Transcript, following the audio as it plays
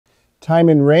Time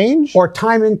in range? Or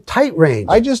time in tight range?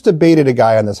 I just debated a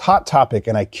guy on this hot topic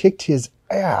and I kicked his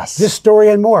ass. This story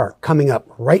and more coming up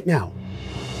right now.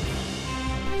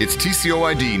 It's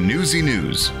TCOYD Newsy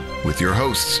News with your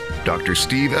hosts, Dr.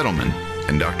 Steve Edelman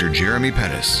and Dr. Jeremy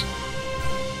Pettus.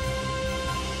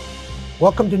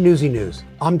 Welcome to Newsy News.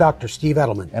 I'm Dr. Steve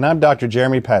Edelman. And I'm Dr.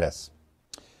 Jeremy Pettus.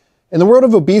 In the world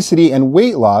of obesity and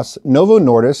weight loss, Novo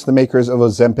Nordisk, the makers of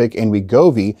Ozempic and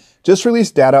Wegovy, just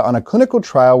released data on a clinical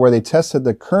trial where they tested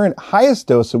the current highest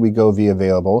dose of Wegovy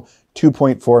available,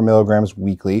 2.4 milligrams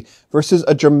weekly, versus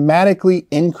a dramatically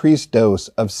increased dose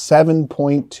of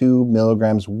 7.2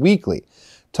 milligrams weekly.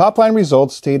 Top-line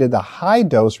results stated the high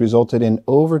dose resulted in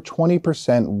over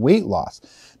 20% weight loss.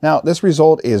 Now, this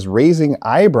result is raising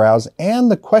eyebrows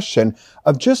and the question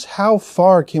of just how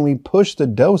far can we push the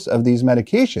dose of these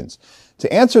medications?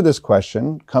 To answer this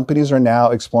question, companies are now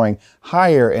exploring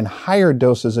higher and higher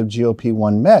doses of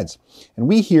GLP-1 meds. And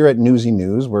we here at Newsy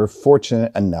News were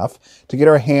fortunate enough to get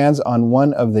our hands on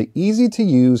one of the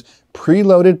easy-to-use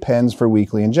preloaded pens for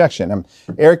weekly injection.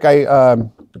 Eric, I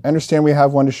understand we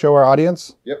have one to show our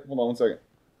audience? Yep, hold on one second.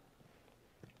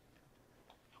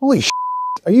 Holy shit.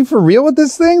 Are you for real with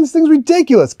this thing? This thing's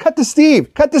ridiculous. Cut to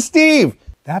Steve. Cut to Steve.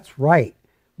 That's right.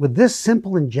 With this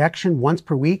simple injection once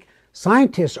per week,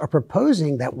 scientists are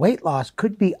proposing that weight loss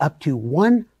could be up to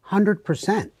 100%.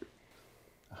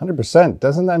 100%?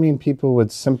 Doesn't that mean people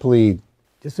would simply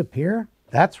disappear?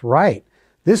 That's right.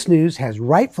 This news has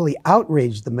rightfully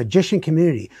outraged the magician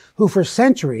community, who for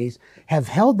centuries have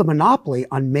held the monopoly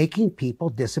on making people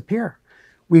disappear.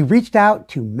 We reached out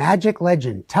to magic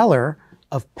legend Teller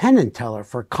of Penn and Teller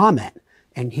for comment,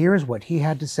 and here's what he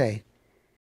had to say.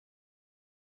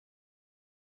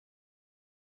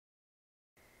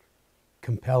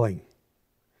 Compelling.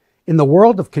 In the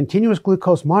world of continuous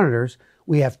glucose monitors,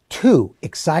 we have two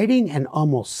exciting and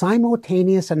almost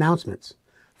simultaneous announcements.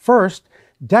 First,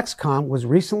 Dexcom was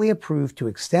recently approved to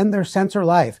extend their sensor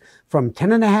life from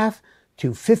 10.5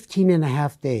 to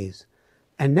 15.5 days.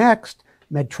 And next,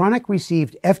 Medtronic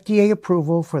received FDA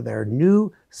approval for their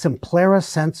new Simplera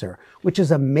sensor, which is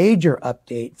a major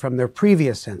update from their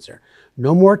previous sensor.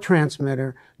 No more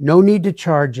transmitter, no need to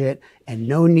charge it, and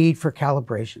no need for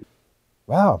calibration.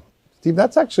 Wow, Steve,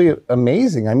 that's actually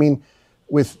amazing. I mean,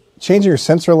 with changing your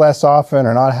sensor less often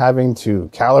or not having to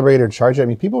calibrate or charge it, I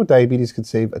mean, people with diabetes could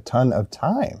save a ton of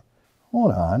time.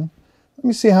 Hold on. Let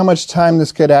me see how much time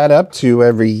this could add up to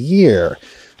every year.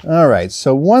 All right,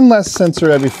 so one less sensor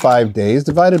every 5 days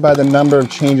divided by the number of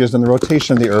changes in the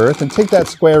rotation of the Earth, and take that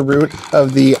square root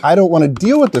of the I don't want to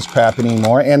deal with this crap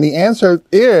anymore, and the answer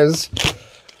is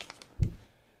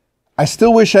I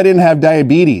still wish I didn't have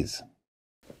diabetes.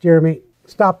 Jeremy,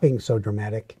 stop being so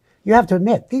dramatic. You have to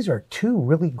admit, these are two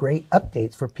really great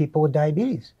updates for people with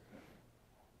diabetes.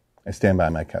 I stand by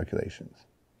my calculations.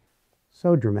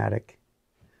 So dramatic.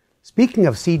 Speaking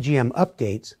of CGM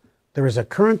updates, there is a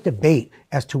current debate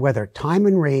as to whether time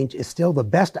in range is still the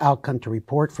best outcome to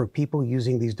report for people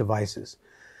using these devices.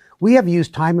 We have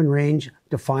used time in range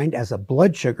defined as a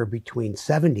blood sugar between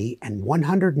 70 and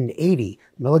 180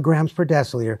 milligrams per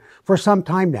deciliter for some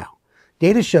time now.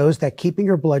 Data shows that keeping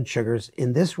your blood sugars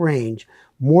in this range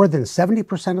more than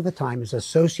 70% of the time is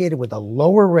associated with a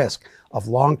lower risk of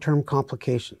long-term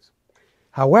complications.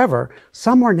 However,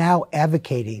 some are now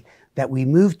advocating that we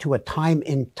move to a time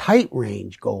in tight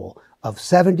range goal of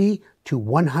 70 to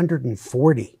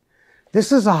 140.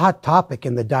 This is a hot topic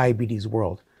in the diabetes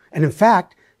world. And in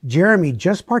fact, Jeremy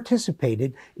just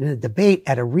participated in a debate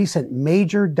at a recent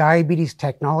major diabetes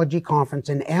technology conference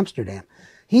in Amsterdam.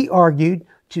 He argued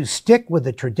to stick with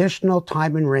the traditional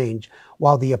time in range,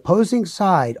 while the opposing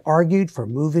side argued for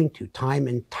moving to time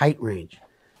in tight range.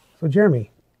 So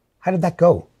Jeremy, how did that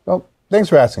go? Well, thanks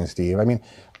for asking, Steve. I mean,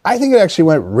 I think it actually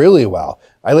went really well.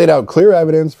 I laid out clear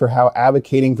evidence for how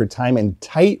advocating for time in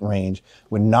tight range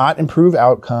would not improve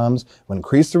outcomes, would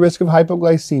increase the risk of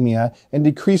hypoglycemia, and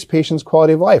decrease patients'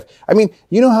 quality of life. I mean,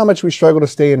 you know how much we struggle to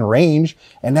stay in range,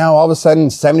 and now all of a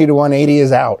sudden 70 to 180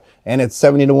 is out, and it's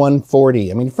 70 to 140.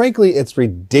 I mean, frankly, it's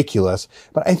ridiculous,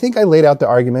 but I think I laid out the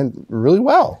argument really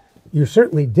well. You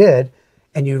certainly did,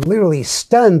 and you literally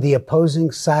stunned the opposing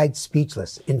side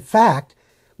speechless. In fact,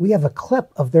 we have a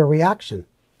clip of their reaction.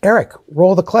 Eric,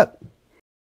 roll the clip.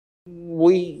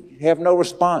 We have no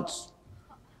response.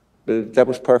 But that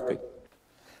was perfect.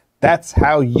 That's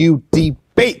how you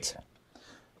debate.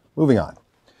 Moving on.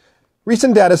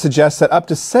 Recent data suggests that up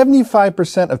to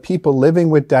 75% of people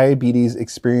living with diabetes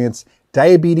experience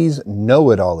diabetes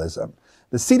know-it-allism.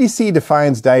 The CDC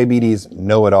defines diabetes,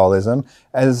 know-it-allism,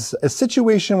 as a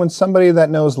situation when somebody that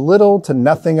knows little to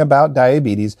nothing about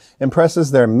diabetes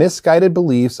impresses their misguided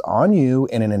beliefs on you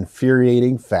in an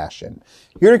infuriating fashion.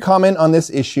 Here to comment on this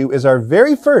issue is our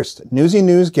very first Newsy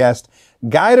News guest,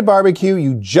 guy at a barbecue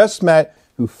you just met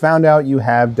who found out you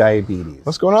have diabetes.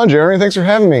 What's going on, Jeremy? Thanks for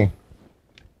having me.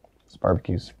 This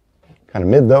barbecue's kind of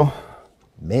mid, though.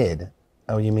 Mid?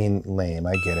 Oh, you mean lame.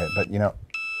 I get it. But, you know,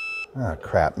 oh,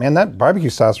 crap. Man, that barbecue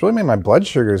sauce really made my blood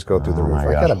sugars go through the roof.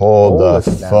 I gotta hold the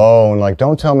phone. Like,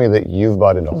 don't tell me that you've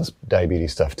bought into all this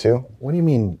diabetes stuff, too. What do you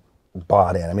mean,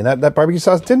 bought in? I mean, that barbecue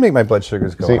sauce did make my blood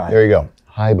sugars go high. See, there you go.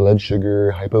 High blood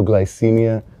sugar,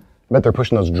 hypoglycemia. I bet they're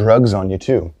pushing those drugs on you,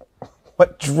 too.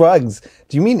 What drugs?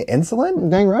 Do you mean insulin?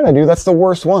 Dang right I do. That's the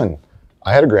worst one.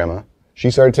 I had a grandma.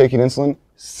 She started taking insulin.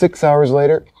 6 hours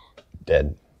later,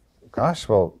 dead. Gosh,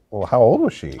 well, how old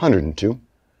was she? 102.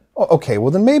 Oh, okay, well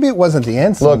then maybe it wasn't the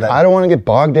insulin. Look, I don't want to get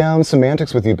bogged down in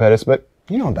semantics with you, Pettus, but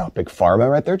you know about Big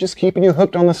Pharma, right? They're just keeping you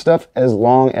hooked on the stuff as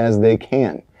long as they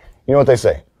can. You know what they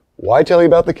say? Why tell you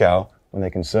about the cow when they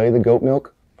can sell you the goat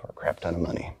milk for a crap ton of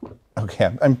money?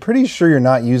 Okay, I'm pretty sure you're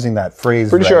not using that phrase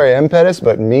Pretty right. sure I am, Pettus,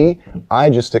 but I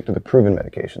just stick to the proven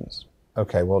medications.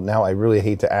 Okay, well now I really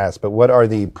hate to ask, but what are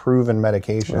the proven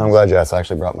medications? I'm glad you asked. I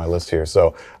actually brought my list here.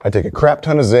 So I take a crap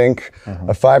ton of zinc,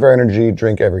 a 5-hour energy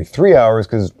drink every 3 hours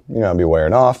because, you know, I'll be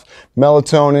wearing off,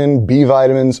 melatonin, B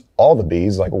vitamins, all the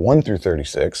Bs, like 1 through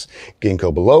 36,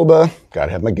 ginkgo biloba,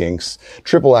 gotta have my ginks,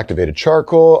 triple activated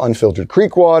charcoal, unfiltered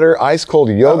creek water, ice cold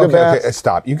yoga bath. Okay,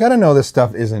 stop. You gotta know this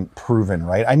stuff isn't proven,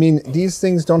 right? I mean, these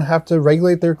things don't have to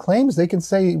regulate their claims. They can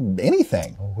say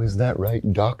anything. Oh, is that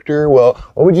right, doctor? Well,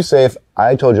 what would you say if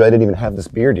I told you I didn't even have this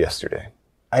beard yesterday?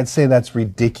 I'd say that's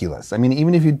ridiculous. I mean,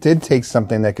 even if you did take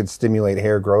something that could stimulate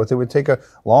hair growth, it would take a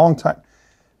long time.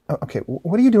 Okay,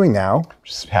 what are you doing now?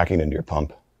 Just hacking into your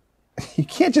pump. You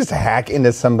can't just hack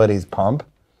into somebody's pump.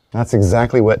 That's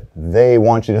exactly what they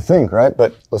want you to think, right?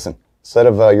 But listen, instead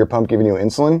of your pump giving you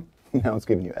insulin, now it's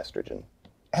giving you estrogen.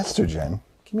 Estrogen?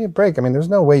 Give me a break. I mean, there's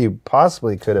no way you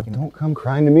possibly could have. Don't come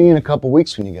crying to me in a couple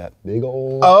weeks when you got big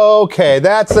old... Okay,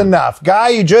 that's enough. Guy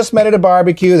you just met at a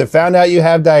barbecue that found out you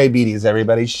have diabetes,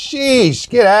 everybody. Sheesh,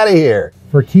 get out of here.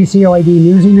 For TCOYD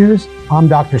Newsy News, I'm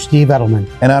Dr. Steve Edelman.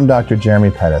 And I'm Dr.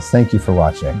 Jeremy Pettus. Thank you for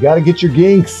watching. You gotta get your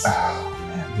ginks. Oh,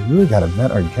 man, we really gotta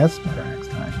vet our guests better.